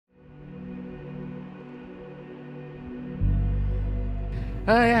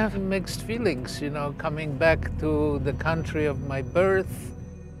I have mixed feelings, coming back to the country of my birth.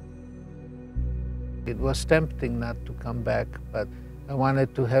 It was tempting not to come back, but I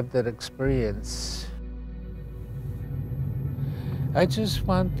wanted to have that experience. I just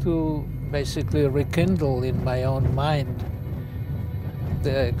want to basically rekindle in my own mind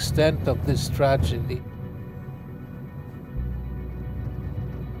the extent of this tragedy.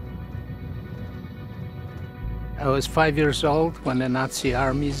 I was 5 years old when the Nazi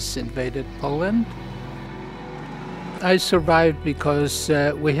armies invaded Poland. I survived because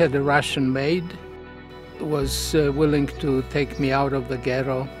we had a Russian maid who was willing to take me out of the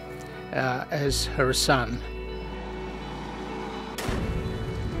ghetto as her son.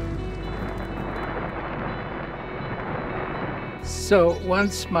 So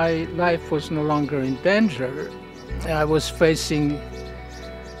once my life was no longer in danger, I was facing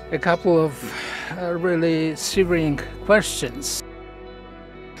a couple of really searing questions.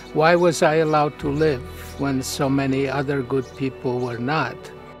 Why was I allowed to live when so many other good people were not?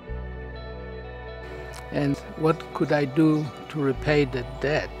 And what could I do to repay the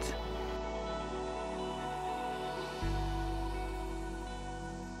debt?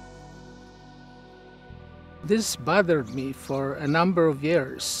 This bothered me for a number of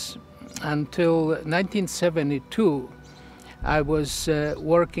years. Until 1972, I was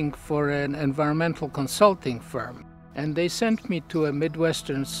working for an environmental consulting firm, and they sent me to a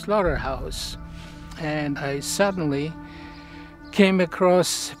Midwestern slaughterhouse, and I suddenly came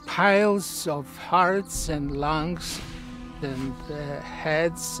across piles of hearts and lungs and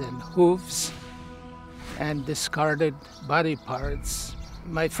heads and hooves and discarded body parts.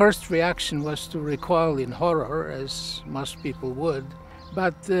 My first reaction was to recoil in horror, as most people would,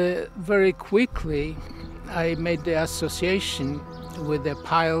 but very quickly I made the association with the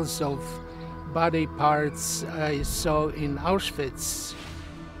piles of body parts I saw in Auschwitz.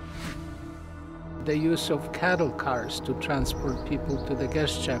 The use of cattle cars to transport people to the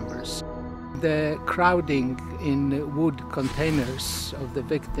gas chambers. The crowding in wood containers of the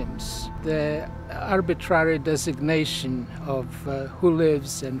victims. The arbitrary designation of who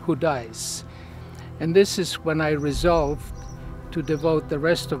lives and who dies. And this is when I resolved to devote the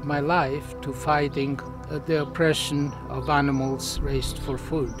rest of my life to fighting the oppression of animals raised for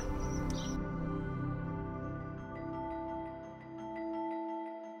food.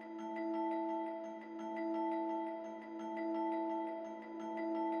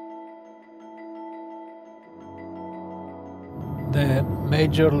 The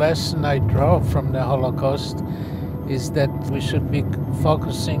major lesson I draw from the Holocaust is that we should be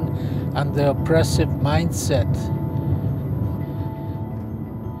focusing on the oppressive mindset.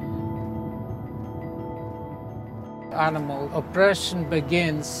 Animal oppression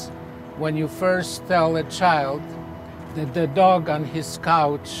begins when you first tell a child that the dog on his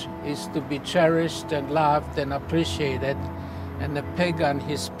couch is to be cherished and loved and appreciated, and the pig on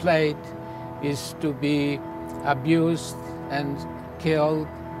his plate is to be abused and killed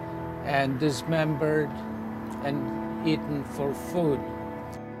and dismembered and eaten for food.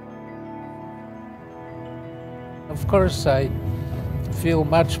 Of course, I feel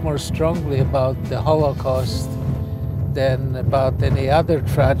much more strongly about the Holocaust than about any other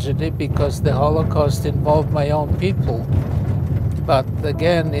tragedy, because the Holocaust involved my own people. But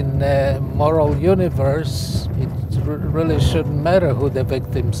again, in a moral universe, it really shouldn't matter who the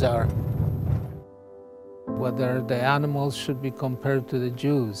victims are. Whether the animals should be compared to the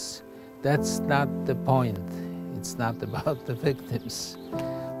Jews, that's not the point. It's not about the victims.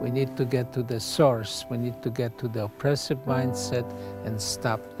 We need to get to the source. We need to get to the oppressive mindset and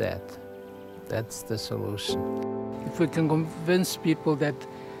stop that. That's the solution. If we can convince people that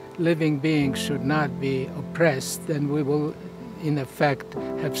living beings should not be oppressed, then we will, in effect,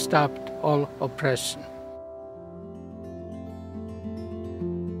 have stopped all oppression.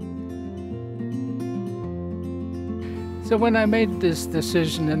 So when I made this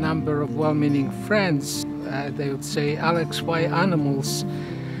decision, a number of well-meaning friends, they would say, "Alex, why animals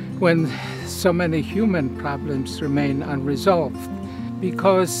when so many human problems remain unresolved?"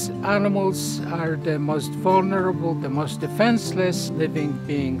 Because animals are the most vulnerable, the most defenseless living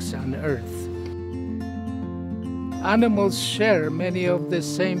beings on Earth. Animals share many of the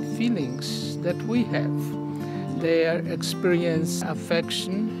same feelings that we have. They experience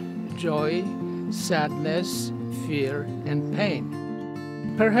affection, joy, sadness, fear, and pain.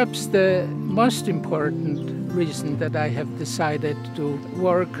 Perhaps the most important reason that I have decided to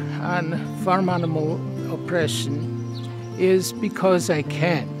work on farm animal oppression is because I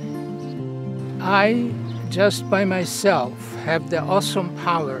can. I, just by myself, have the awesome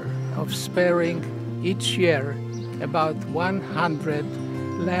power of sparing each year about 100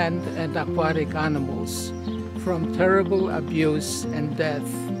 land and aquatic animals from terrible abuse and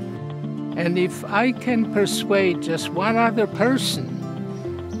death. And if I can persuade just one other person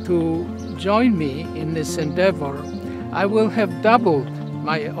to join me in this endeavor, I will have doubled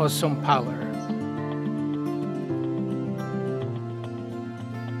my awesome power.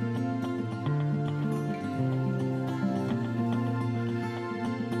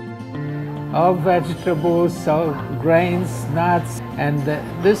 All vegetables, all grains, nuts, and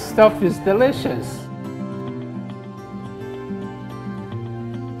this stuff is delicious.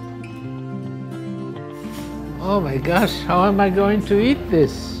 Oh my gosh, how am I going to eat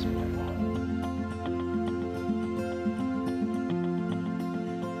this?